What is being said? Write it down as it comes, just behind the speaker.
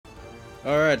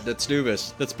Alright, let's do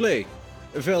this. Let's play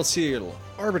Fel Seal,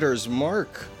 Arbiter's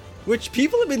Mark. Which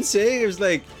people have been saying is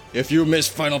like, if you miss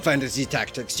Final Fantasy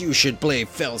Tactics, you should play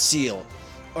Fel Seal,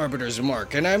 Arbiter's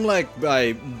Mark. And I'm like,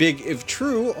 by big if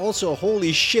true, also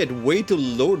holy shit, way to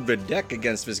load the deck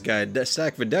against this guy,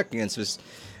 stack the deck against this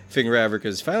thing rather,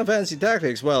 because Final Fantasy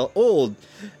Tactics, while old,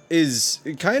 is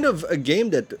kind of a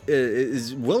game that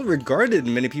is well regarded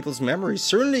in many people's memories.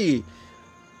 Certainly,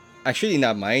 actually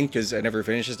not mine, because I never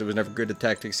finished this. I was never good at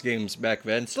tactics games back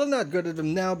then. Still not good at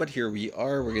them now, but here we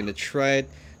are. We're gonna try it.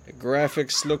 The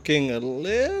graphics looking a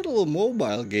little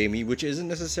mobile gamey, which isn't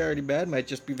necessarily bad. Might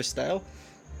just be the style.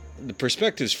 The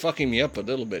perspective's fucking me up a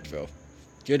little bit, though.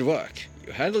 Good work.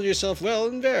 You handled yourself well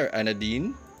in there,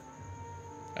 Anadine.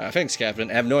 Thanks, Captain.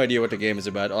 I have no idea what the game is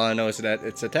about. All I know is that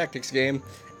it's a tactics game,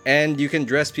 and you can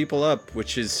dress people up,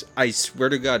 which is, I swear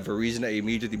to God, the reason I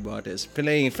immediately bought this.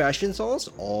 Playing fashion souls?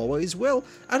 Always will.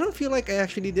 I don't feel like I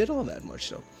actually did all that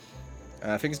much,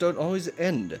 though. Things don't always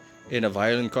end in a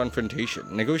violent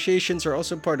confrontation. Negotiations are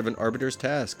also part of an arbiter's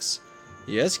tasks.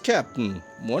 Yes, Captain.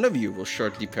 One of you will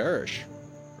shortly perish.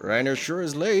 Reiner sure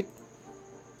is late.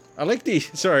 I like the...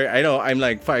 Sorry, I know I'm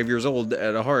like 5 years old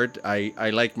at heart.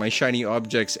 I like my shiny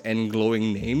objects and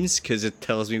glowing names because it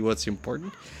tells me what's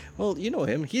important. Well, you know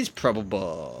him. He's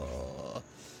probable...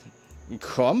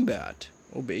 Combat.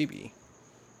 Oh, baby.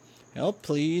 Help,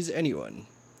 please, anyone.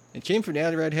 It came from the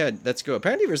other red head. Let's go.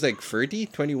 Apparently there's like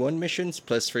 21 missions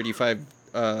plus 35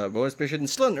 bonus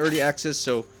missions. Still in early access,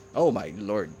 so... Oh, my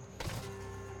lord.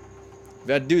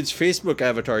 That dude's Facebook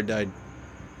avatar died.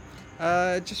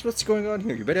 Just what's going on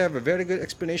here? You better have a very good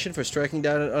explanation for striking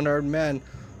down an unarmed man.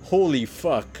 Holy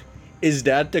fuck. Is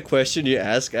that the question you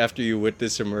ask after you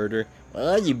witness a murder?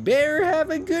 Well, you better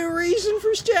have a good reason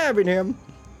for stabbing him.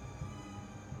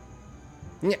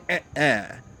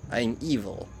 I'm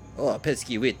evil. Oh,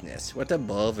 pesky witness. What a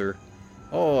bother.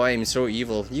 Oh, I'm so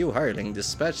evil. You hireling,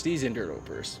 dispatch these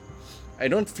interlopers. I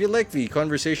don't feel like the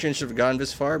conversation should have gone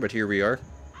this far, but here we are.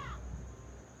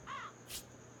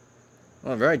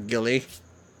 Alright, Gilly.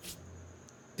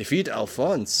 Defeat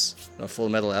Alphonse, a full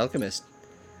metal alchemist.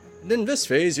 And in this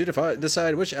phase, you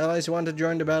decide which allies you want to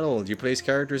join the battle. You place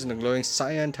characters in the glowing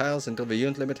cyan tiles until the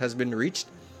unit limit has been reached.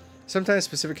 Sometimes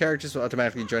specific characters will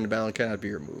automatically join the battle and cannot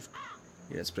be removed.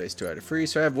 Units placed 2 out of 3,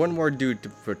 so I have one more dude to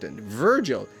put in.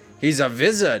 Virgil! He's a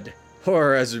wizard!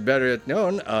 Or, as better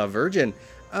known, a virgin.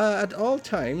 At all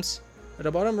times, at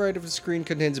the bottom right of the screen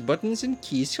contains buttons and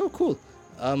keys. Oh, cool.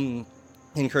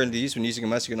 In current use, when using a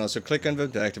mouse, you can also click on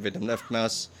them to activate them. Left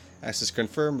mouse, access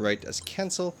confirm, right as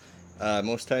cancel.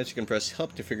 Most times you can press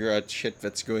help to figure out shit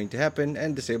that's going to happen,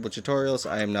 and disable tutorials.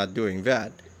 I am not doing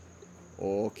that.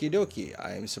 Okie dokie,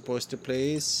 I am supposed to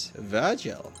place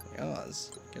Vagel.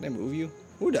 Yes. Can I move you?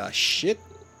 Who the shit?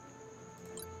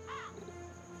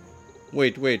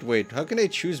 Wait. How can I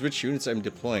choose which units I'm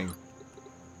deploying?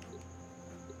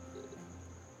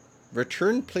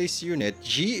 Return place unit,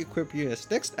 G equip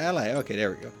units, next ally. Okay,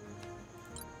 there we go.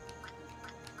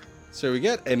 So we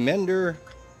got a Mender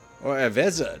or a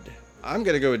Vezad. I'm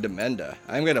gonna go with the Menda.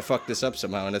 I'm gonna fuck this up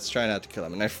somehow, and let's try not to kill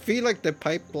him. And I feel like the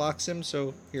pipe blocks him,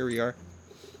 so here we are.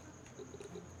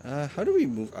 How do we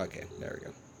move? Okay, there we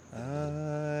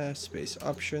go. Space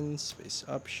options.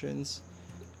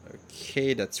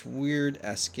 Okay, that's weird.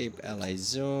 Escape ally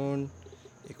zone.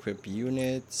 Equip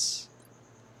units.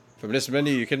 From this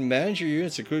menu, you can manage your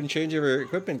units, including change your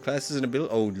equipment, classes, and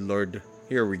ability. Oh, lord.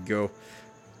 Here we go.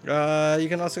 You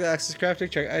can also access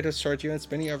crafting, check items, sort units,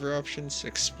 many other options.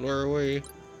 Explore away.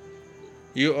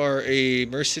 You are a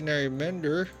mercenary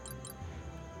mender.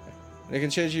 You can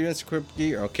change your units, equip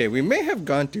gear. Okay, we may have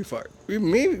gone too far. We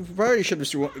probably should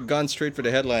have gone straight for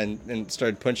the headline and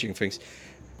started punching things.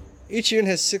 Each unit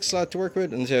has 6 slots to work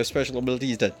with, and they have special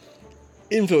abilities that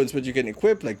influence what you can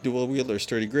equip, like dual wield or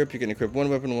sturdy grip. You can equip 1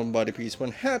 weapon, 1 body piece,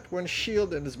 1 hat, 1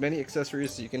 shield, and as many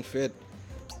accessories as you can fit.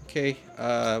 Okay,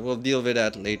 we'll deal with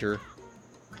that later.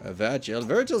 Vagel.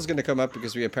 Virgil's gonna come up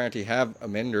because we apparently have a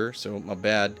mender, so my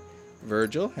bad.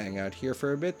 Virgil, hang out here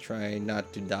for a bit. Try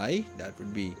not to die. That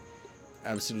would be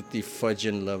absolutely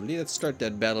fudging lovely. Let's start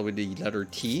that battle with the letter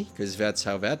T, because that's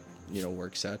how that,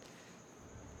 works out.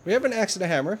 We have an axe and a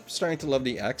hammer. Starting to love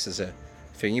the axe as a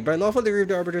thingy. By lawful degree,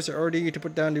 the arbiters are ordering you to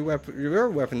put down your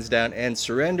weapons down and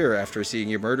surrender after seeing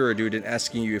you murder a dude and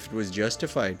asking you if it was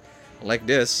justified. Like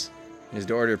this is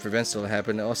the order prevents it to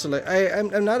happen. Also, like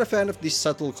I'm not a fan of the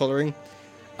subtle coloring.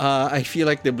 I feel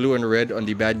like the blue and red on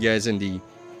the bad guys and the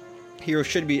hero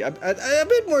should be a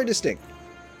bit more distinct.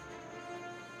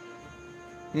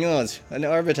 Yes, an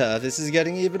Arbiter, this is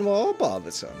getting even more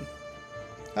bothersome.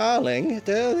 Harling,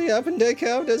 tell the up and deck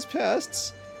count as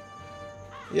passed.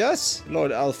 Yes,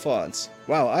 Lord Alphonse.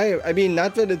 Wow, I mean,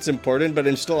 not that it's important, but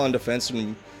I'm still on the fence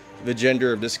on the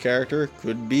gender of this character.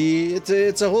 Could be,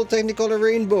 it's a whole technical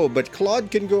rainbow, but Claude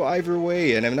can go either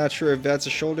way, and I'm not sure if that's a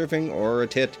shoulder thing or a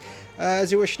tit.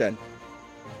 As you wish then.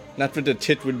 Not that the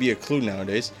tit would be a clue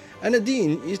nowadays. And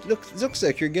Nadine, it looks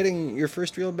like you're getting your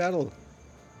first real battle.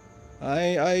 I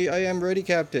am ready,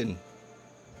 Captain.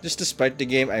 Just despite the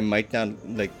game, I might not,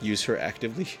 like, use her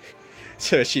actively.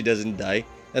 So she doesn't die.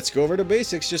 Let's go over the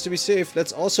basics just to be safe.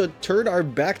 Let's also turn our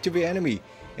back to the enemy.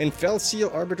 In Fell Seal,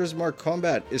 Arbiter's Mark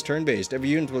combat is turn-based. Every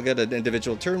unit will get an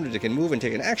individual turn that they can move and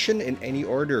take an action in any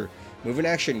order. Move an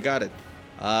action, got it.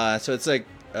 So it's like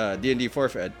D&D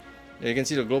 4th Ed. You can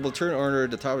see the global turn order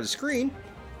at the top of the screen.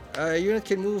 A unit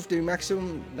can move the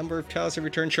maximum number of tiles every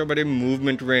turn shown by the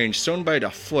movement range, shown by the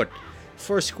foot.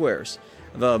 4 squares.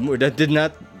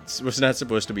 That was not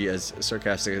supposed to be as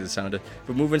sarcastic as it sounded.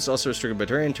 But movements also restricted by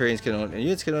terrain.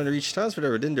 Units can only reach tiles that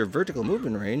are within their vertical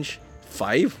movement range.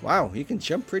 5? Wow, you can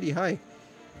jump pretty high.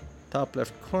 Top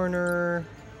left corner.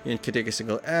 Unit can take a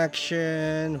single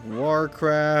action.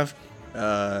 Warcraft.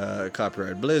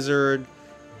 Copyright Blizzard.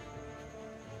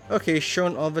 Okay,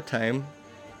 shown all the time.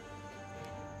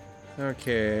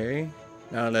 Okay.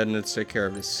 Now then, let's take care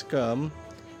of this scum.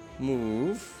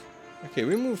 Move. Okay,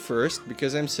 we move first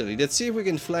because I'm silly. Let's see if we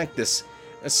can flank this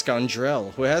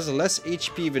scoundrel who has less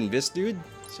HP than this dude.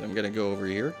 So I'm gonna go over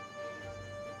here.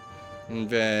 And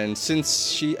then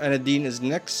since Nadine is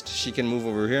next, she can move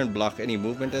over here and block any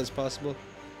movement as possible.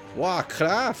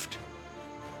 Warcraft!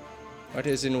 What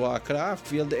is in Warcraft?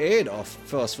 Field aid off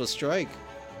forceful strike.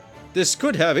 This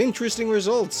could have interesting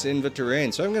results in the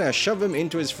terrain, so I'm gonna shove him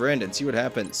into his friend and see what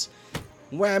happens.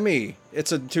 Whammy!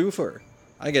 It's a twofer.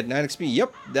 I get 9 XP.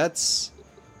 Yep, that's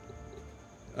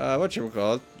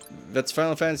whatchamacallit. That's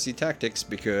Final Fantasy Tactics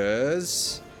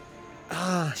because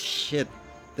shit.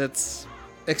 That's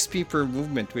XP per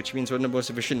movement, which means one of the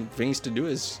most efficient things to do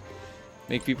is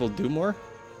make people do more.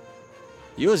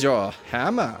 Use your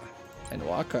hammer and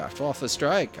Warcraft off a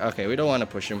strike. Okay, we don't want to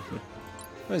push him.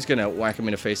 I'm just gonna whack him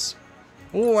in the face.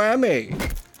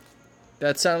 Whammy!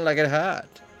 That sounded like it hurt.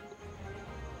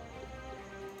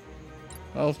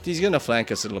 Well, he's gonna flank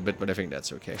us a little bit, but I think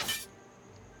that's okay.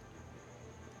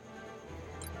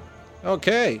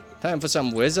 Okay, time for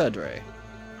some wizardry.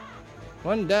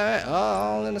 One die,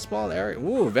 all in a small area.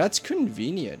 Ooh, that's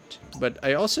convenient. But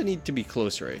I also need to be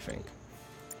closer, I think.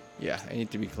 Yeah, I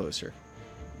need to be closer.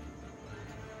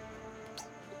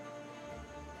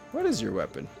 What is your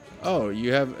weapon? Oh,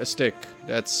 you have a stick.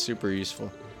 That's super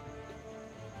useful.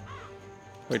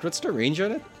 Wait, what's the range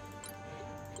on it?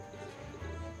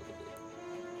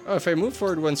 Oh, if I move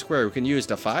forward 1 square, we can use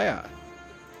the fire.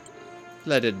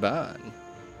 Let it burn.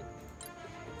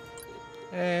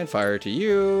 And fire to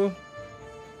you.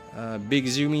 Big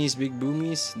zoomies, big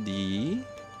boomies.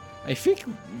 I think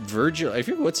Virgil,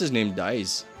 what's his name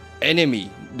dies. Enemy.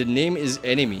 The name is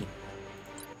Enemy.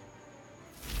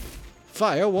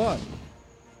 Fire 1.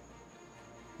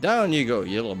 Down you go,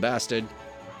 you little bastard.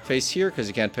 Face here, because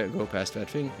you can't go past that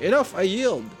thing. Enough, I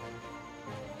yield.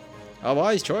 A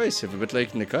wise choice, if a bit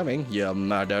late in the coming, you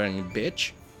murdering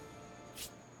bitch.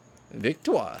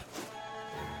 Victoire.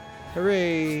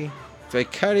 Hooray.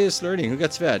 Vicarious learning. Who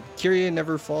gets that? Kyrie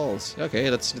never falls. Okay,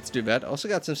 let's do that. Also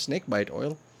got some snakebite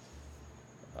oil.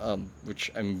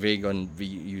 Which I'm vague on the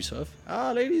use of.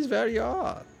 Ah, ladies, there you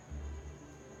are.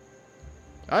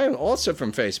 I am also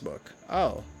from Facebook.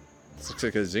 Oh. This looks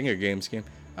like a Zynga Games game.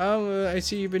 I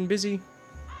see you've been busy.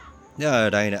 Yeah,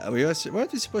 Dinah.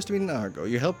 What is supposed to be an hour ago?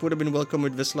 Your help would have been welcome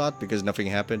with this lot because nothing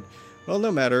happened. Well,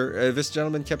 no matter. This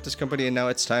gentleman kept us company and now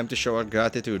it's time to show our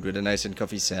gratitude with a nice and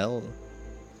coffee sell.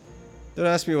 Don't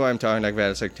ask me why I'm talking like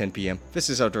that. It's like 10 p.m. This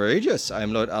is outrageous. I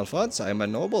am Lord Alphonse. I am a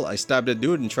noble. I stabbed a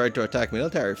dude and tried to attack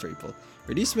military people.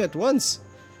 Release me at once.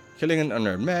 Killing an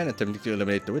unarmed man, attempting to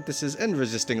eliminate the witnesses, and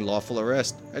resisting lawful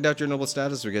arrest. I doubt your noble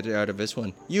status will get you out of this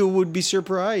one. You would be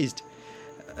surprised.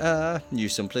 You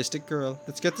simplistic girl.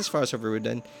 Let's get this farce over with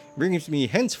then. Bring me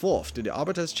henceforth to the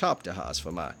Arbiter's chapter house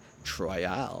for my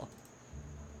trial.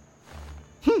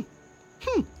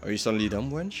 Are you suddenly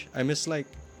dumb, wench?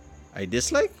 I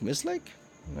dislike? Mislike?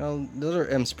 Well, the letter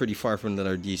M's pretty far from the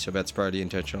letter D, so that's probably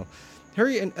intentional.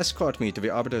 Hurry and escort me to the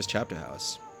Arbiter's chapter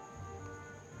house.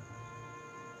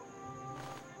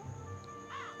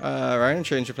 Ryan,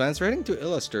 change your plans. We're heading to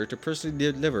Illuster to personally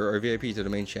deliver our VIP to the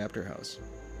main chapter house.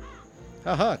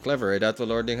 Haha, clever. I doubt the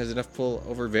Lording has enough pull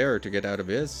over there to get out of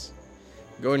his.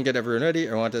 Go and get everyone ready.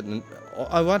 I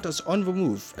want us on the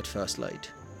move at first light.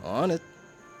 On it.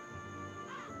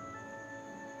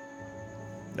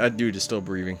 That dude is still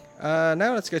breathing.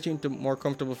 Now let's get you into more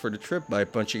comfortable for the trip by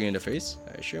punching you in the face,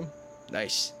 I assume.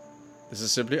 Nice. This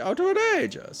is simply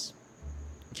outrageous.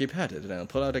 Keep at it, and I'll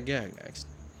pull out a gag next.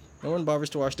 No one bothers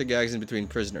to wash the gags in between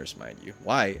prisoners, mind you.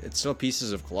 Why? It's still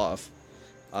pieces of cloth.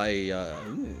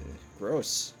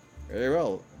 Gross. Very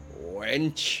well.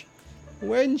 Wench.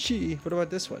 Wenchy. What about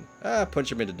this one?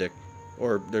 Punch him in the dick.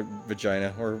 Or the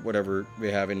vagina, or whatever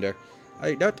we have in there.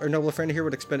 I doubt our noble friend here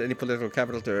would expend any political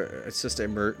capital to assist a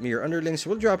mere underling, so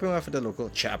we'll drop him off at the local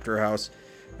chapter house.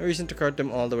 No reason to cart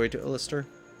them all the way to Ulster.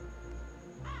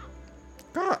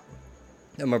 Ah,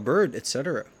 I'm a bird,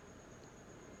 etc.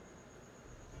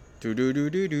 Do.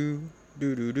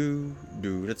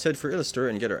 Let's head for Ulster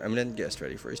and get our eminent guest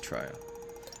ready for his trial.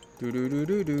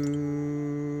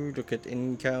 Look at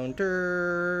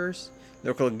encounters.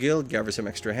 Local guild, gather some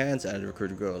extra hands, and recruit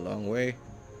to go a long way.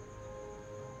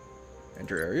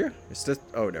 Enter area? Is this?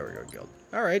 Oh, there we go, guild.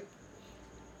 Alright.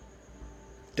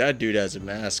 That dude has a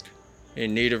mask.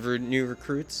 In need of new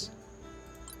recruits?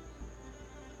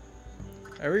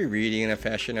 Are we reading in a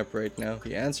fashion up right now?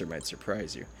 The answer might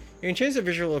surprise you. You can change the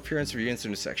visual appearance of units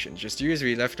in the section. Just use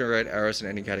the left and right arrows in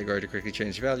any category to quickly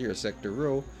change value or select the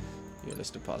row. Your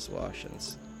list of possible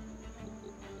options.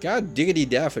 God diggity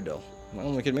daffodil.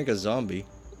 Well, we can make a zombie.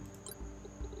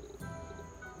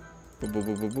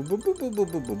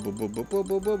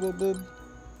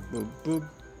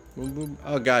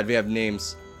 Oh god, we have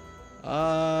names.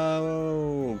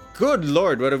 Oh, good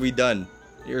lord, what have we done?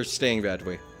 You're staying that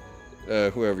way.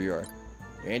 Whoever you are.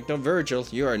 You ain't no Virgil.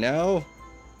 You are now...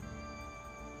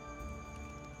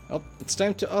 Oh, it's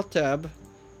time to alt-tab.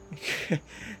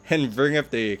 And bring up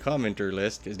the commenter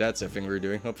list, because that's a thing we're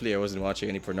doing. Hopefully I wasn't watching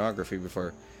any pornography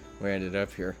before we ended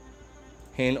up here.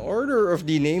 In order of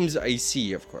the names I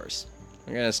see, of course.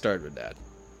 I'm gonna start with that.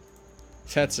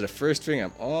 That's the first thing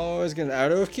I'm always gonna...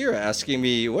 Arrow of Kira asking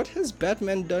me, what has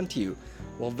Batman done to you?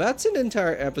 Well, that's an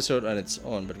entire episode on its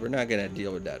own, but we're not gonna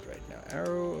deal with that right now.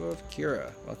 Arrow of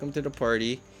Kira, welcome to the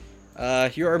party.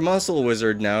 You are Muscle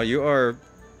Wizard now. You are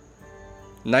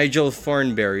Nigel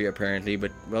Thornberry, apparently,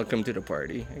 but welcome to the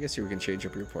party. I guess you can change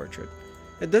up your portrait.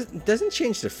 It doesn't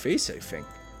change the face, I think.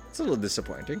 It's a little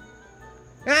disappointing.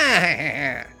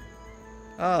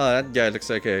 Oh, that guy looks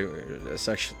like a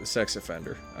sex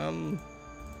offender.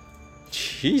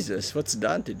 Jesus, what's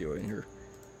Dante doing here?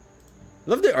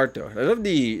 Love the art, though. I love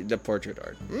the portrait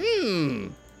art.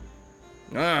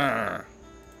 Yeah.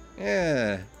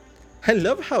 I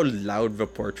love how loud the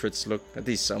portraits look. At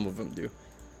least some of them do.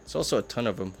 There's also a ton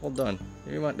of them. Hold on.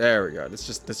 There we go. Let's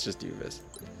just do this.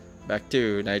 Back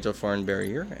to Nigel Thornberry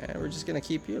here, and we're just gonna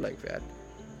keep you like that.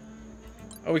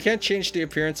 Oh, we can't change the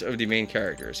appearance of the main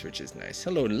characters, which is nice.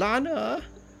 Hello, Lana!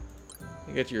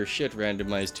 You get your shit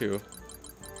randomized too.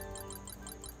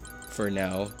 For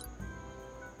now.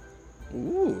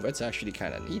 Ooh, that's actually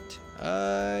kind of neat.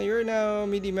 You're now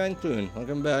Meaty Man Clune.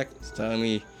 Welcome back. It's telling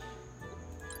me...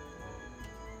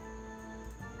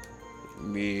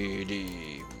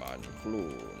 Meaty Man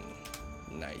Clune.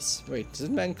 Nice. Wait, is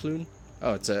it Man Clune?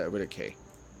 Oh, it's with a K.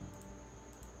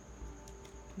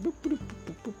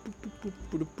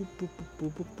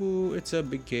 It's a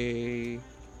big K.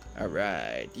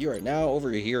 Alright, you are now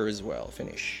over here as well.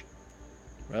 Finish.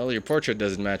 Well, your portrait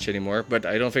doesn't match anymore, but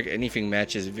I don't think anything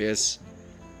matches this.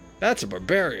 That's a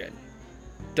barbarian.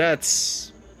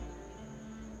 That's...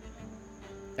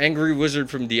 Angry Wizard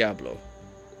from Diablo.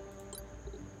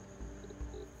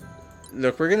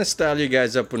 Look, we're gonna style you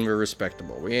guys up when we're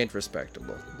respectable. We ain't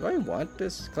respectable. Do I want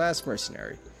this? Class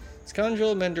Mercenary.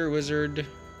 Scoundrel, Mender, Wizard...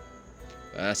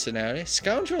 Mercenary.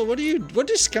 Scoundrel, what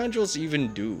do scoundrels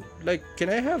even do? Like, can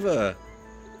I have a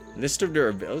list of their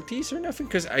abilities or nothing?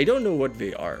 Because I don't know what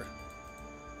they are.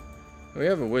 We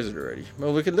have a wizard already.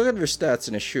 Well, we can look at their stats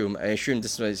and assume. I assume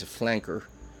this one is a flanker.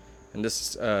 And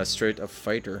this is straight up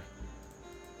fighter.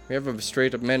 We have a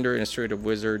straight up mender and a straight up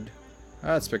wizard.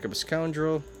 Let's pick up a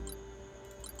scoundrel.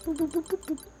 Boop, boop, boop, boop,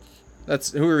 boop.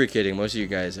 That's... Who are we kidding? Most of you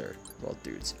guys are, well,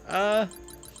 dudes.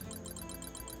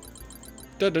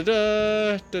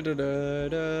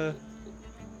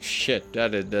 Shit,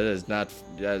 that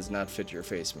does not fit your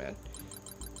face, man.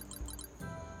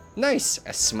 Nice,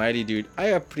 a smiley dude. I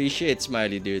appreciate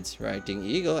smiley dudes. Writing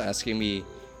Eagle asking me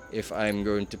if I'm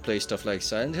going to play stuff like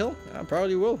Silent Hill. I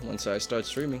probably will once I start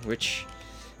streaming. Which,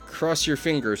 cross your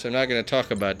fingers. I'm not gonna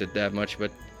talk about it that much, but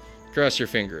cross your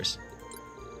fingers.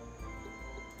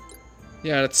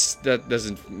 Yeah, that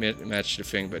doesn't match the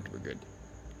thing, but we're good.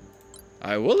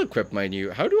 I will equip my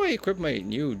new... How do I equip my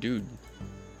new dude?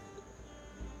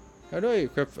 How do I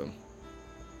equip them?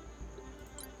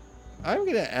 I'm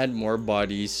gonna add more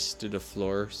bodies to the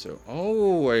floor, so...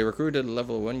 Oh, I recruited a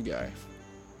level 1 guy.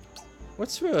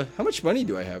 What's how much money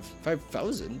do I have?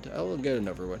 5,000? I'll get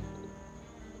another one.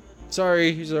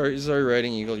 Sorry,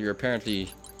 Riding Eagle. You're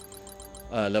apparently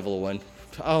level 1.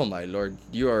 Oh my lord,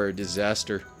 you are a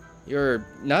disaster. You're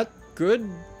not good.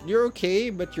 You're okay,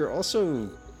 but you're also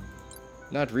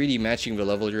not really matching the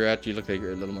level you're at. You look like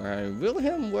you're a little more high.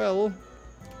 Wilhelm, well,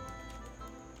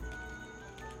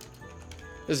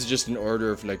 this is just an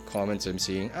order of like comments I'm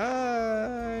seeing.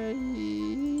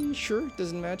 Sure, it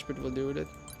doesn't match, but we'll do with it.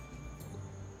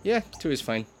 Yeah, 2 is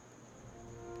fine.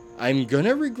 I'm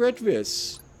gonna regret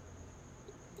this.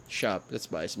 Shop, let's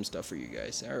buy some stuff for you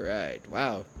guys. Alright,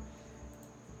 wow.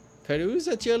 Peruse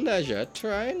at your leisure,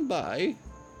 try and buy.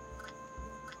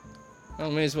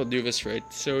 Well, may as well do this right.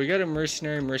 So we got a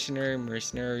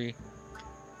mercenary.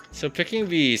 So picking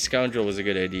the scoundrel was a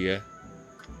good idea.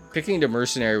 Picking the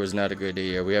mercenary was not a good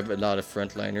idea. We have a lot of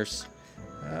frontliners.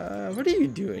 What are you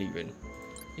doing even?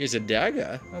 Here's a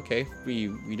dagger. Okay,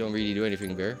 we don't really do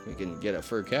anything there. We can get a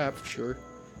fur cap, sure.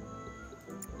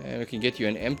 And we can get you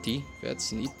an empty.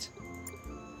 That's neat.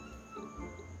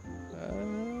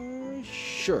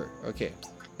 Sure. Okay.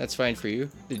 That's fine for you.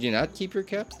 Did you not keep your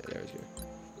cap? There we go.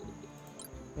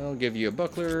 I'll give you a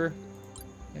buckler.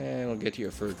 And we'll get you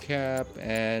a fur cap.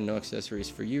 And no accessories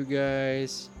for you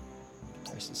guys.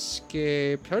 There's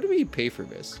escape. How do we pay for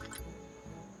this?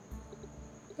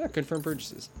 Confirm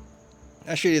purchases.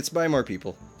 Actually, it's buy more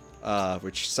people.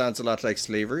 Which sounds a lot like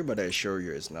slavery, but I assure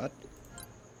you it's not.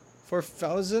 For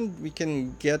 1,000, we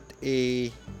can get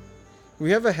a... We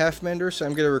have a half-mender, so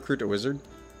I'm going to recruit a wizard.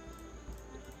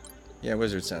 Yeah,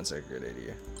 wizard sounds like a good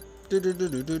idea.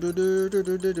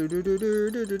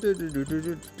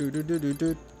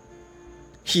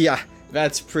 Yeah,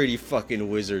 that's pretty fucking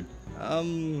wizard.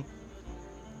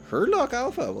 Herlock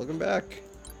Alpha, welcome back.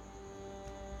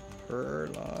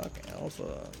 Herlock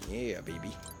Alpha. Yeah,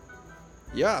 baby.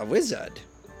 Yeah, wizard.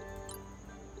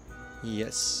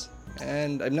 Yes.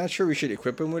 And I'm not sure we should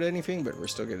equip him with anything, but we're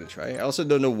still gonna try. I also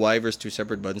don't know why there's 2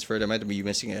 separate buttons for it. I might be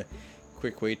missing a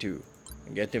quick way to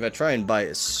get him. Try and buy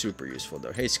is super useful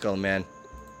though. Hey, Skull Man.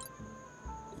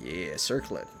 Yeah,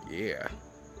 circle it. Yeah.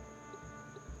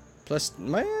 Plus,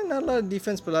 man, not a lot of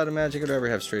defense, but a lot of magic. I'd rather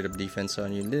have straight up defense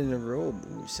on you. Linen robe.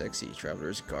 Ooh, sexy.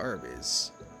 Traveler's garb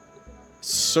is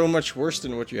so much worse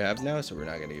than what you have now, so we're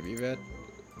not gonna give you that.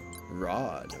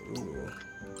 Rod. Ooh.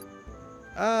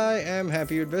 I am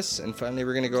happy with this, and finally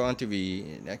we're gonna go on to the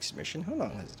next mission. How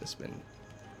long has this been?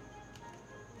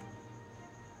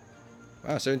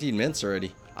 Wow, 17 minutes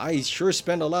already. I sure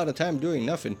spent a lot of time doing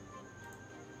nothing.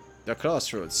 The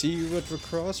crossroads. See you at the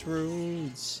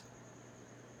crossroads.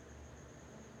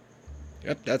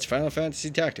 Yep, that's Final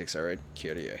Fantasy Tactics, alright.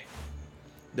 Kyrie.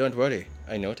 Don't worry,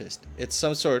 I noticed. It's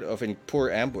some sort of a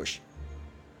poor ambush.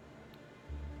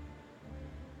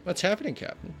 What's happening,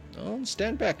 Captain? Oh,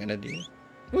 stand back, Anadine.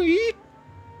 Whee!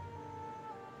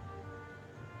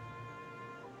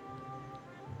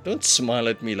 Don't smile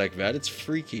at me like that, it's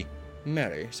freaky.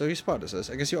 Mary, so you spotted us.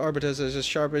 I guess your arbiters is as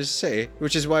sharp as say,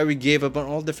 which is why we gave up on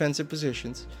all defensive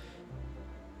positions.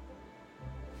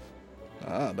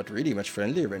 Ah, but really much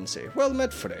friendlier than say. Well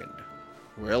met, friend.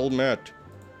 Well met.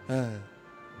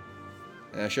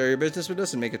 Share your business with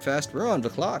us and make it fast. We're on the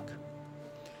clock.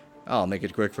 I'll make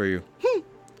it quick for you.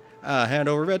 Hand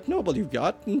over that noble you've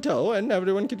got in tow, and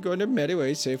everyone can go in their merry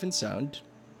way, safe and sound.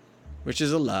 Which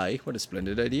is a lie. What a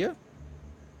splendid idea.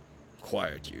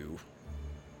 Quiet, you.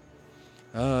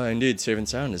 Indeed, safe and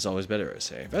sound is always better, I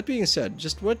say. That being said,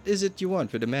 just what is it you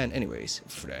want with a man anyways,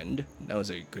 friend? That was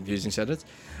a confusing sentence.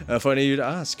 Funny you'd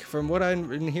ask. From what I've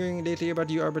been hearing lately about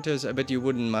you arbiters, I bet you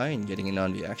wouldn't mind getting in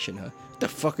on the action, huh? What the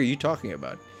fuck are you talking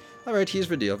about? Alright, here's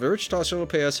the deal. The rich tosser will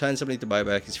pay us handsomely to buy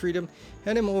back his freedom.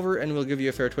 Hand him over and we'll give you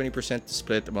a fair 20% to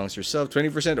split amongst yourself.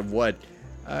 20% of what?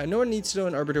 No one needs to know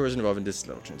an arbiter was involved in this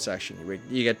little transaction.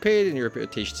 You get paid and your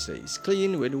reputation stays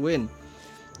clean. Win-win.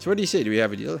 So what do you say? Do we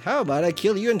have a deal? How about I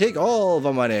kill you and take all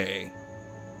the money?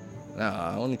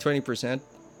 Nah, only 20%.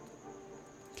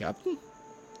 Captain?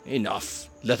 Enough.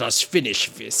 Let us finish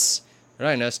this.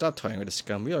 Right, now stop toying with the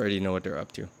scum. We already know what they're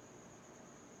up to.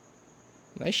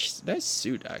 Nice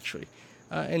suit, actually.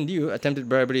 And you, attempted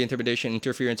bribery, intimidation,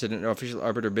 interference in an official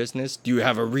arbiter business. Do you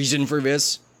have a reason for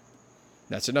this?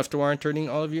 That's enough to warrant turning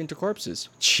all of you into corpses.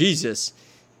 Jesus.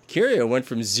 Kyria went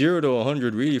from 0 to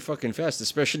 100 really fucking fast,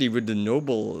 especially with the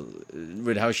noble,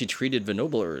 with how she treated the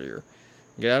noble earlier.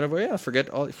 Get out of the way, I'll forget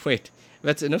all. Wait,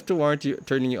 that's enough to warrant you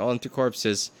turning you all into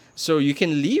corpses. So you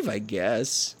can leave, I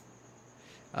guess.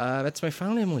 That's my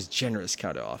final and most generous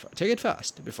counter offer. Take it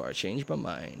fast before I change my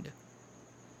mind.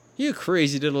 You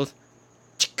crazy little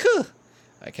chicka!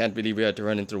 I can't believe we had to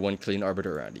run into one clean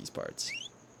arbiter around these parts.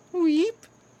 Weep.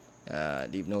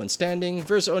 Leave no one standing.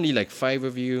 There's only like 5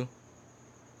 of you.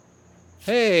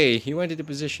 Hey, he went into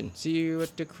position. See you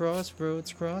at the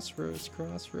crossroads, crossroads,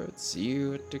 crossroads. See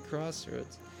you at the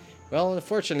crossroads. Well,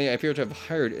 unfortunately, I appear to have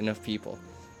hired enough people.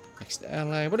 Next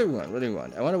ally. What do we want? What do we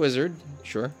want? I want a wizard.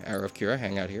 Sure. Arrow of Kira.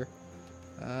 Hang out here.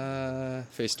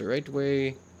 Face the right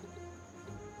way.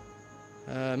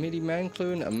 Meaty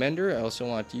Mancloon. A Mender. I also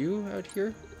want you out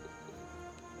here.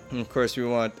 And of course, we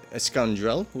want a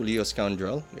Scoundrel. Julio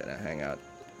Scoundrel. Gonna hang out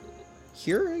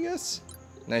here, I guess.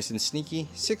 Nice and sneaky.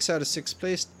 6 out of 6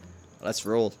 placed. Let's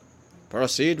roll.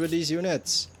 Proceed with these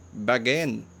units.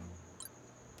 Begin.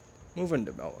 Moving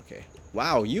them. Oh, okay.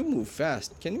 Wow, you move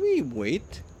fast. Can we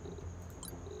wait?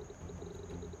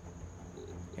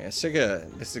 Yeah,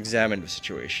 let's examine the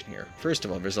situation here. First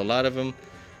of all, there's a lot of them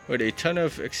with a ton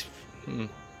of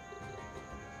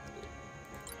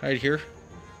hide here.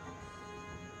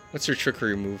 What's your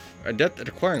trickery move? Adept at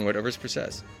acquiring whatever's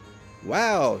possessed.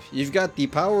 Wow, you've got the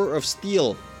power of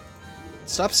steel.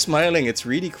 Stop smiling, it's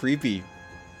really creepy.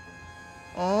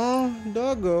 Aw,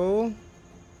 doggo.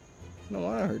 No, I don't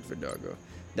want to hurt for doggo.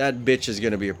 That bitch is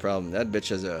gonna be a problem. That bitch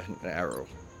has an arrow.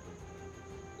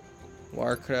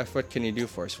 Warcraft, what can you do?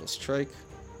 Forceful strike.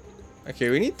 Okay,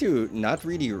 we need to not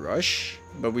really rush,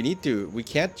 but we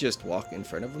can't just walk in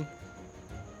front of them.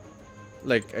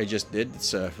 Like I just did.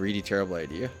 It's a really terrible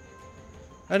idea.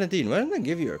 Nadine, why don't I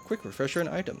give you a quick refresher on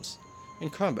items? In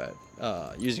combat,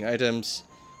 using items,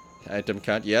 item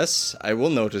count, yes, I will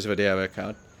notice what they have a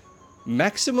count.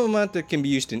 Maximum amount that can be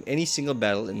used in any single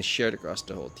battle and is shared across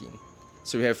the whole team.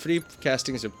 So we have 3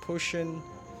 castings of potion.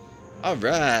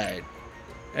 Alright.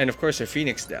 And of course a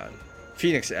Phoenix down.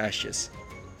 Phoenix ashes.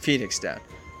 Phoenix down.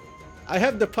 I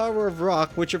have the power of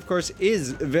rock, which of course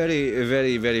is very,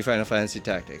 very, very Final Fantasy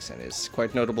Tactics, and is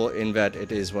quite notable in that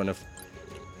it is one of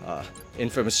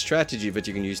infamous strategy that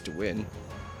you can use to win.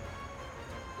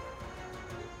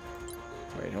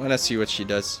 Wait, I want to see what she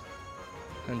does.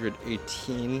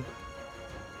 118.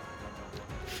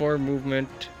 4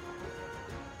 movement.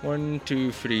 1,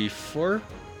 2, 3, 4.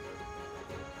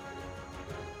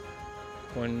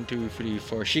 1, 2, 3,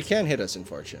 4. She can't hit us,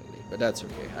 unfortunately, but that's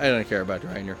okay. I don't care about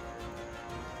Reiner.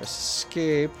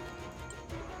 Escape.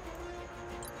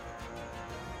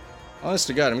 Honest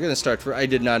to God, I'm gonna start for. I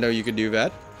did not know you could do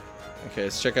that. Okay,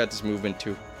 let's check out this movement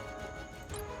too.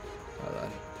 Hold on.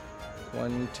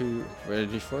 1, 2.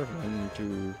 Ready for 1,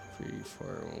 2, 3, 4.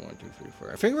 1, 2, 3,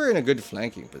 4. I think we're in a good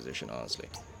flanking position, honestly.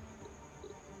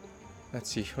 Let's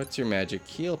see. What's your magic?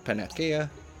 Heal, Panacea.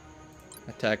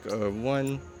 Attack of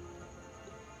 1.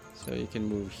 So you can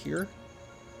move here.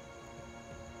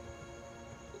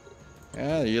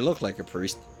 Ah, you look like a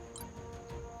priest.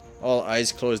 All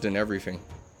eyes closed and everything.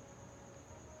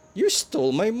 You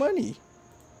stole my money.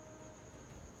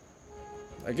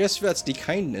 I guess that's the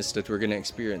kindness that we're gonna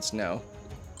experience now.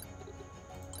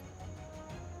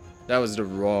 That was the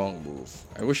wrong move.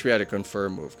 I wish we had a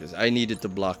confirm move, because I needed to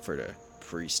block for the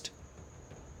priest.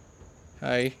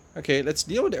 Hi. Okay, let's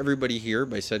deal with everybody here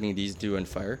by setting these 2 on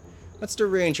fire. What's the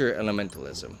ranger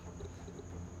elementalism?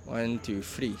 1, 2,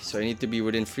 3. So I need to be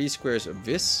within 3 squares of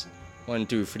this. 1,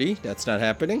 2, 3. That's not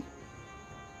happening.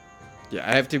 Yeah,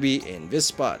 I have to be in this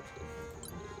spot.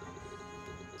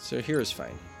 So here is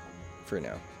fine. For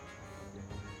now.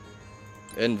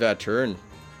 End that turn.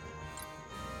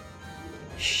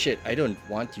 Shit, I don't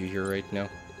want you here right now.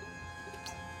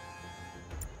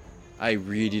 I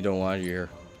really don't want you here.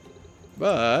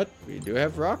 But we do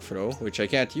have rock throw, which I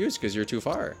can't use because you're too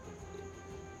far.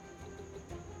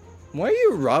 Why are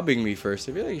you robbing me first?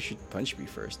 I feel like you should punch me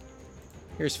first.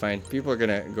 Here's fine. People are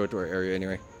gonna go to our area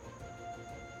anyway.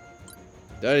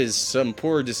 That is some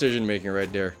poor decision making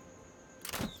right there.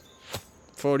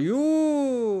 For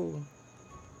you!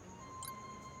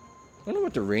 I wonder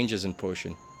what the range is in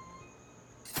potion.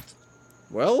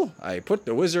 Well, I put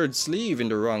the wizard's sleeve in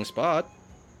the wrong spot.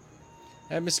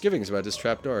 I have misgivings about this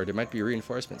trapdoor. There might be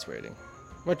reinforcements waiting.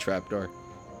 What trapdoor?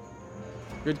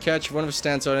 Good catch. If one of us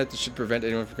stands on it, it should prevent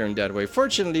anyone from going that way.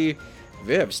 Fortunately,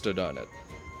 Viv stood on it.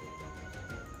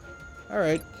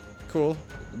 Alright, cool.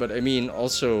 But I mean,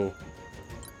 also...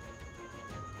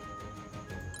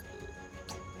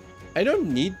 I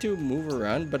don't need to move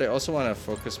around, but I also want to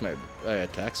focus my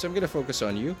attack. So I'm going to focus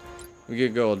on you. We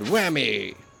get gold.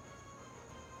 Whammy!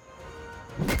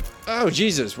 Oh,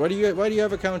 Jesus. Why do you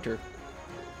have a counter?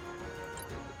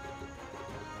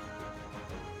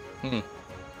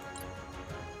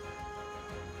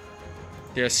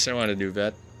 Yes, I want to do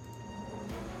that.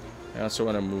 I also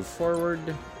want to move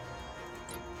forward.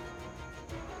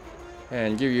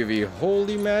 And give you the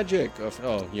holy magic of...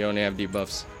 Oh, you only have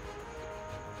debuffs.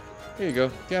 Here you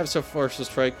go. You have some forceful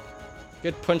strike.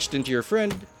 Get punched into your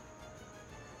friend.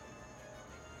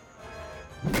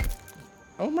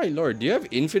 Oh my lord, do you have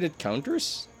infinite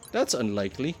counters? That's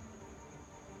unlikely.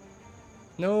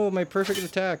 No, my perfect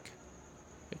attack.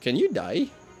 Can you die?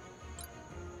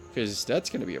 Because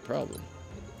that's going to be a problem.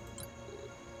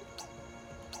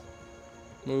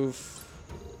 Move.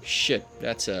 Shit,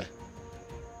 that's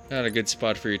not a good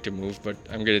spot for you to move, but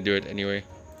I'm going to do it anyway.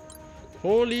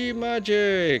 Holy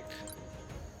magic!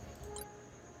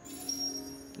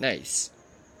 Nice.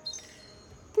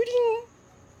 Pudding!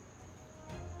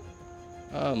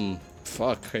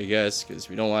 Fuck, I guess, because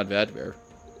we don't want that bear.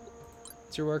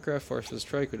 It's your Warcraft Forceful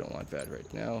Strike, we don't want that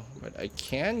right now. But I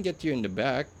can get you in the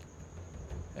back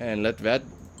and let that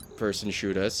person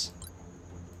shoot us.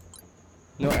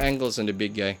 No angles on the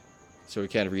big guy, so we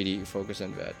can't really focus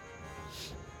on that.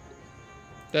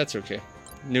 That's okay.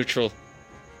 Neutral.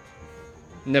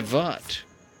 Nevat.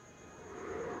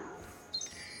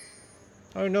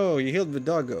 Oh no, you healed the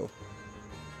doggo.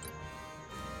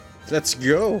 Let's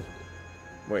go.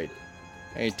 Wait.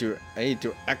 I need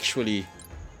to actually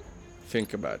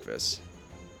think about this.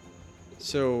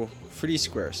 So 3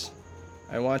 squares.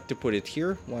 I want to put it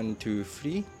here. 1, 2,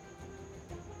 3.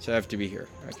 So I have to be here.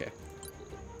 Okay.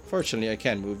 Fortunately, I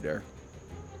can't move there.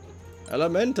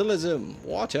 Elementalism.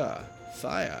 Water.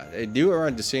 Fire. They do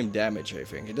around the same damage, I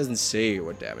think. It doesn't say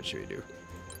what damage they do.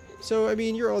 So, I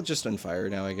mean, you're all just on fire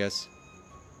now, I guess.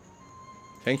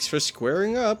 Thanks for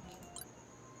squaring up.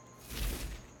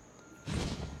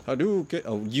 Hadouken.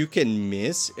 Oh, you can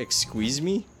miss? Excuse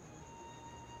me?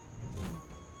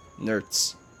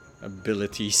 Nerds.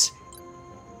 Abilities.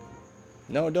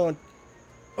 No, don't.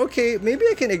 Okay, maybe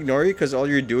I can ignore you because all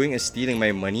you're doing is stealing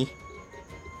my money.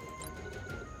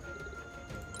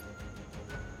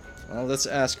 Well, let's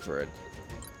ask for it.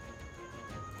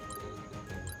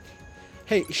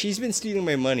 Hey, she's been stealing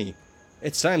my money.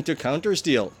 It's time to counter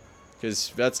steal.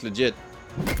 Because that's legit.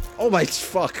 Oh my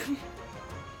fuck.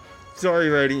 Sorry,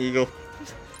 Riding Eagle.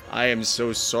 I am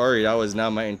so sorry. That was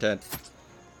not my intent.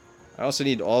 I also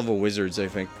need all the wizards, I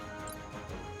think.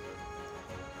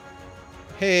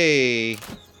 Hey.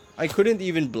 I couldn't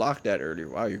even block that earlier.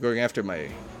 Wow, you're going after my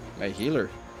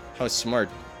healer. How smart.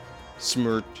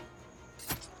 Smart.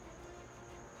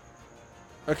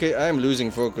 Okay, I'm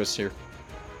losing focus here.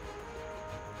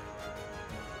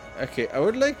 Okay, I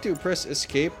would like to press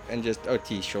escape and just... Oh,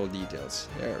 T, show details.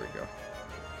 There we go.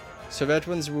 So that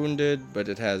one's wounded, but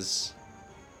it has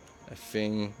a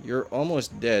thing. You're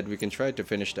almost dead. We can try to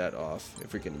finish that off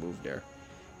if we can move there.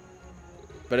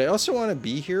 But I also want to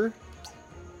be here.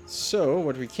 So,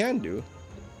 what we can do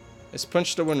is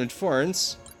punch the one with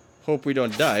thorns. Hope we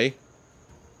don't die.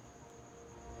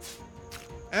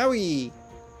 Owie!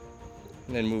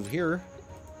 And then move here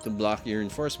to block your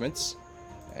reinforcements.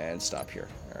 And stop here.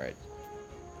 Alright.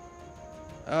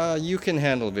 You can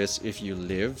handle this if you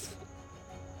live.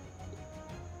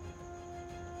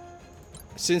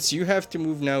 Since you have to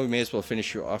move now, we may as well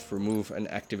finish you off. Remove an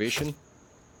activation.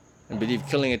 I believe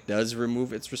killing it does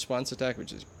remove its response attack,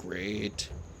 which is great.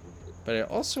 But I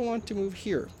also want to move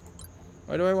here.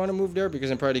 Why do I want to move there?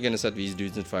 Because I'm probably going to set these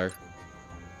dudes on fire.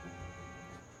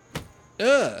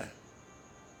 Ugh!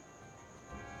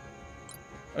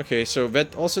 Okay, so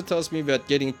that also tells me that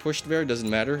getting pushed there doesn't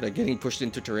matter. Like, getting pushed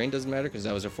into terrain doesn't matter because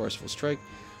that was a forceful strike.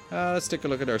 Let's take a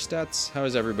look at our stats. How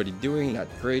is everybody doing? Not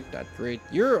great, not great.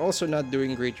 You're also not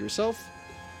doing great yourself.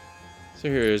 So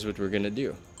here's what we're gonna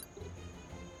do.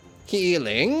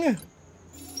 Healing.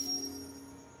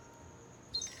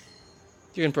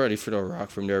 You can probably throw a rock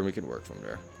from there and we can work from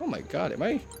there. Oh my god, am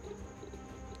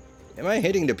I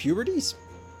hitting the puberties?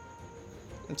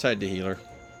 Let's hide the healer.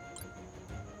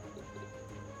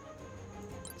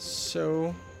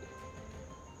 So,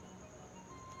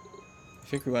 I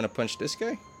think we want to punch this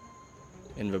guy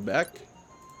in the back.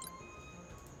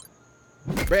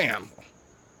 Bam!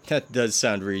 That does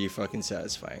sound really fucking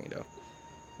satisfying, though.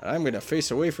 I'm gonna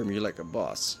face away from you like a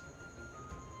boss.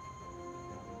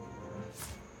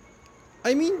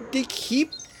 I mean, they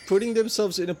keep putting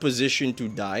themselves in a position to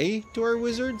die to our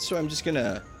wizard, so I'm just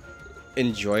gonna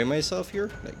enjoy myself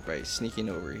here, like by sneaking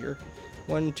over here.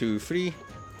 1, 2, 3.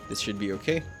 This should be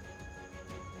okay.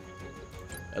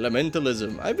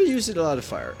 Elementalism. I've been using a lot of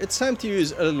fire. It's time to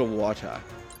use a little water.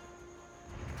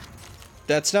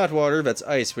 That's not water, that's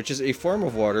ice, which is a form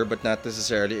of water, but not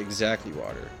necessarily exactly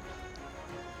water.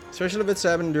 Special events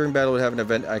happening during battle would have an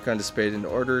event icon displayed in the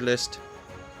order list.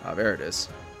 Ah, there it is.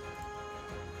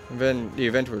 And then the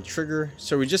event will trigger,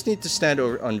 so we just need to stand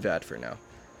over on that for now.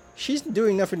 She's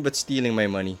doing nothing but stealing my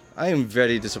money. I am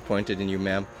very disappointed in you,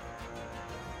 ma'am.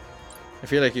 I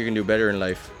feel like you can do better in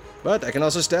life. But I can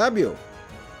also stab you.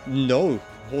 No,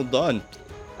 hold on.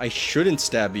 I shouldn't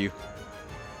stab you.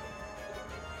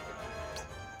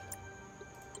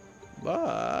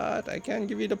 I can't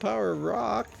give you the power of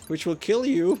rock, which will kill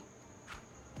you.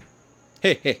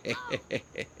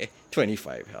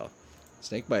 25 health.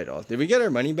 Snake bite off. Did we get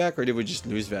our money back or did we just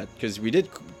lose that? Because we did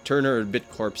turn her a bit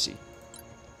corpsey.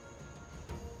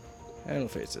 I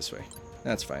don't face this way.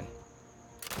 That's fine.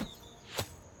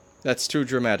 That's too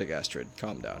dramatic, Astrid.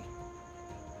 Calm down.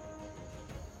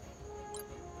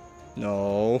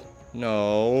 No.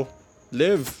 No.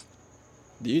 Live.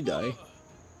 Did you die?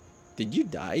 Did you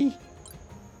die?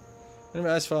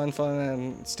 As fun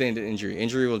and sustained injury.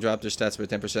 Injury will drop their stats by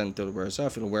 10% until it wears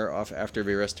off. It'll wear off after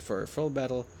they rest for a full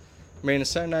battle. Remain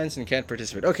assigned lines and can't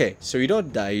participate. Okay, so you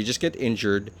don't die, you just get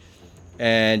injured.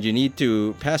 And you need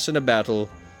to pass in a battle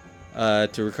to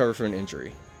recover from an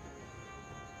injury.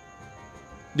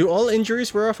 Do all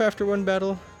injuries wear off after one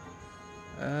battle?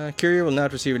 Courier will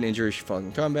not receive an injury if she falls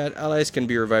in combat. Allies can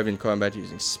be revived in combat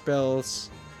using spells.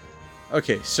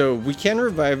 Okay, so we can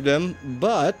revive them,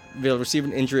 but they'll receive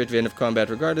an injury at the end of combat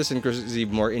regardless and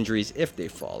receive more injuries if they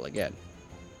fall again.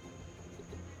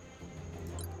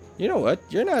 You know what?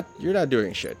 You're not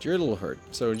doing shit. You're a little hurt.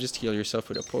 So just heal yourself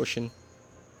with a potion.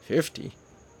 50.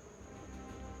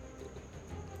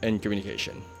 And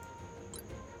communication.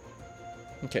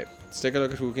 Okay, let's take a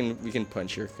look at who we can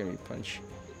punch here. Can we punch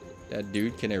that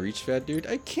dude? Can I reach that dude?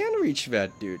 I can reach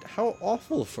that dude. How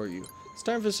awful for you. It's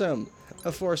time for some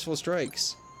forceful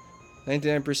strikes.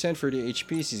 99% for the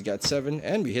HPs. He's got 7.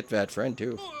 And we hit that friend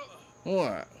too.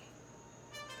 Wow.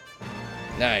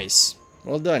 Nice.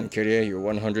 Well done, Kyria. You're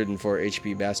 104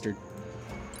 HP bastard.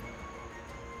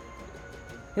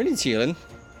 Who needs healing?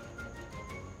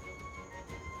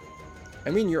 I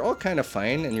mean, you're all kind of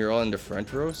fine, and you're all in the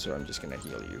front row, so I'm just gonna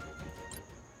heal you.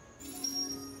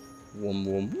 Whoom,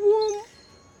 whoom, whoom.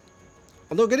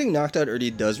 Although getting knocked out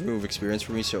early does remove experience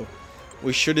for me, so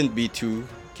we shouldn't be too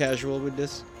casual with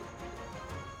this.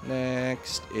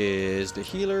 Next is the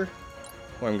healer,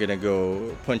 who I'm gonna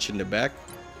go punch in the back,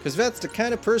 because that's the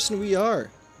kind of person we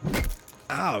are.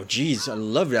 Ow, jeez, I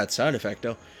love that sound effect,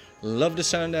 though. Love the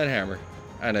sound of that hammer.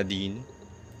 Anadine.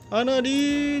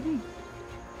 Anadine!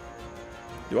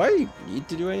 Do I need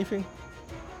to do anything?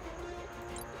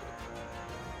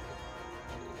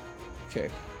 Okay.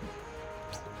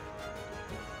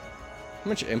 How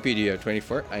much MP do you have?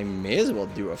 24? I may as well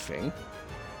do a thing.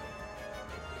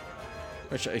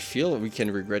 Which I feel we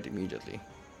can regret immediately.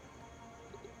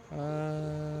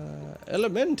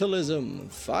 Elementalism.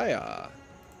 Fire.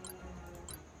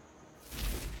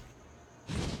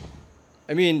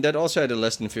 I mean, that also had a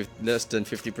less than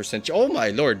 50%. Oh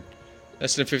my lord!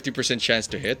 Less than 50% chance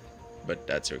to hit, but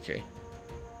that's okay.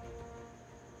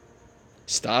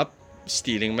 Stop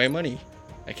stealing my money.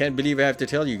 I can't believe I have to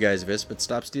tell you guys this, but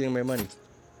stop stealing my money.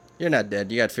 You're not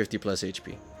dead. You got 50 plus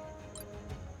HP.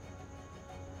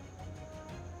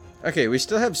 Okay, we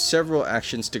still have several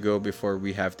actions to go before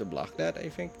we have to block that, I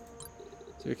think.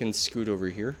 So we can scoot over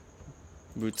here.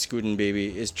 Boot scootin'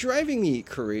 baby is driving me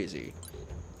crazy.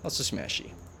 Also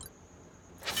smashy.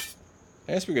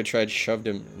 I guess we could try to shove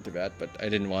them into that, but I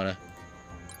didn't wanna.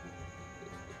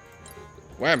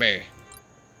 Whammy!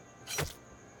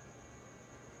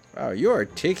 Wow, you are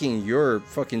taking your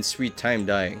fucking sweet time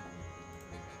dying.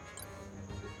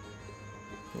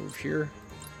 Move here.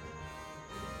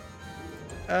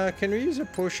 Can we use a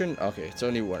potion? Okay, it's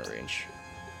only one range.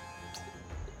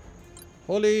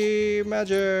 Holy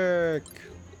magic!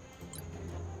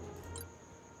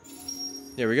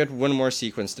 Yeah, we got one more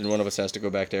sequence, then one of us has to go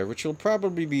back there, which will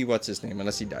probably be what's his name,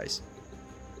 unless he dies.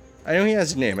 I know he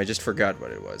has a name, I just forgot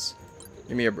what it was.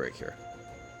 Give me a break here.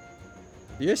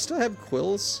 Do you guys still have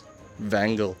quills?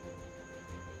 Vangle.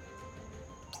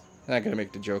 Not gonna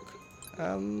make the joke.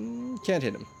 Can't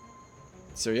hit him.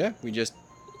 So yeah, we just...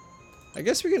 I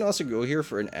guess we can also go here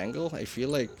for an angle. I feel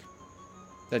like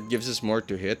that gives us more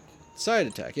to hit. Side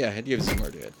attack, yeah, it gives us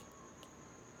more to hit.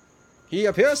 He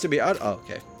appears to be out. Oh,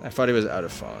 okay. I thought he was out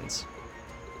of fawns.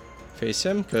 Face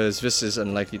him, because this is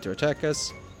unlikely to attack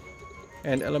us.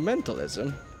 And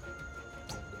elementalism.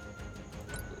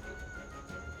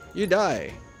 You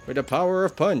die with the power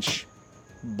of punch.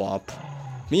 Bop.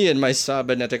 Me and my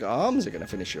cybernetic arms are gonna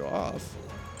finish you off.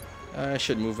 I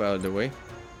should move out of the way.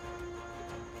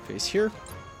 Face here.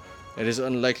 It is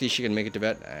unlikely she can make it to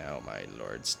that. Oh my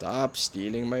lord, stop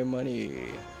stealing my money.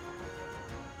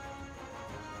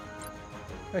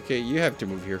 Okay, you have to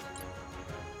move here.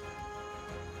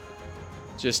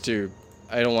 Just to...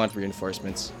 I don't want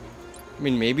reinforcements. I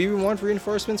mean, maybe we want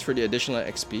reinforcements for the additional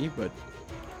XP, but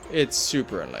it's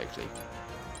super unlikely.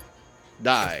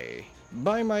 Die.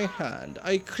 By my hand,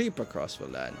 I creep across the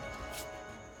land.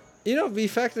 You know, the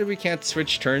fact that we can't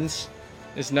switch turns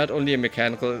is not only a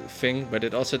mechanical thing, but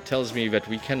it also tells me that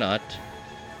we cannot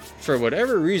for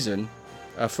whatever reason,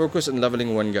 focus on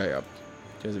leveling one guy up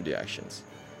because of the actions.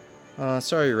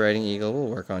 Sorry, Riding Eagle. We'll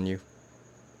work on you.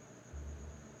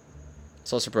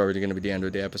 It's also probably going to be the end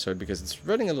of the episode because it's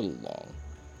running a little long.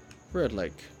 We're at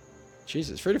like,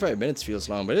 Jesus, 35 minutes feels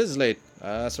long, but it is late.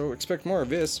 So expect more of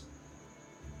this.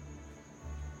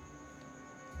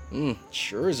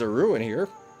 Sure is a ruin here.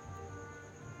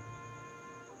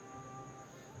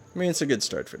 I mean, it's a good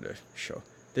start for the show.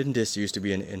 Didn't this used to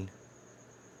be an inn?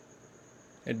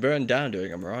 It burned down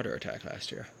during a marauder attack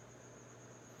last year.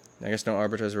 I guess no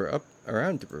arbiters were up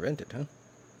around to prevent it, huh?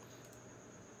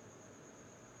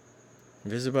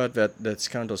 If it's about that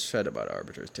scoundrel's fed about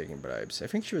arbiters taking bribes, I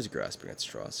think she was grasping at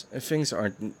straws. And things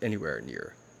aren't anywhere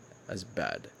near as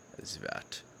bad as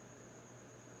that.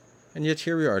 And yet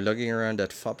here we are, lugging around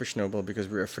that foppish noble because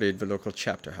we're afraid the local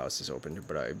chapter house is open to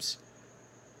bribes.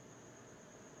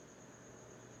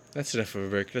 That's enough of a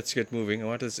break. Let's get moving. I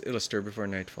want to illustrate before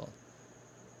nightfall.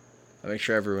 I'll make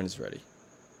sure everyone is ready.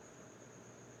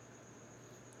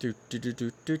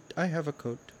 I have a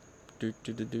coat.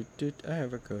 I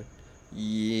have a coat. Yeah,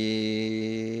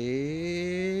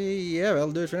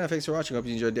 well, do it for now. Thanks for watching. Hope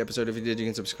you enjoyed the episode. If you did, you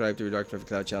can subscribe to the Dark Perfect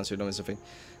Cloud channel so you don't miss a thing.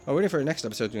 While waiting for the next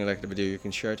episode, if you like the video, you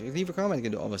can share it, you can leave a comment, you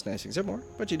can do all those nice things and more.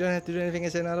 But you don't have to do anything I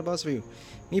say, not a boss of you.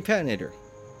 Me, Patinator.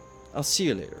 I'll see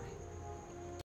you later.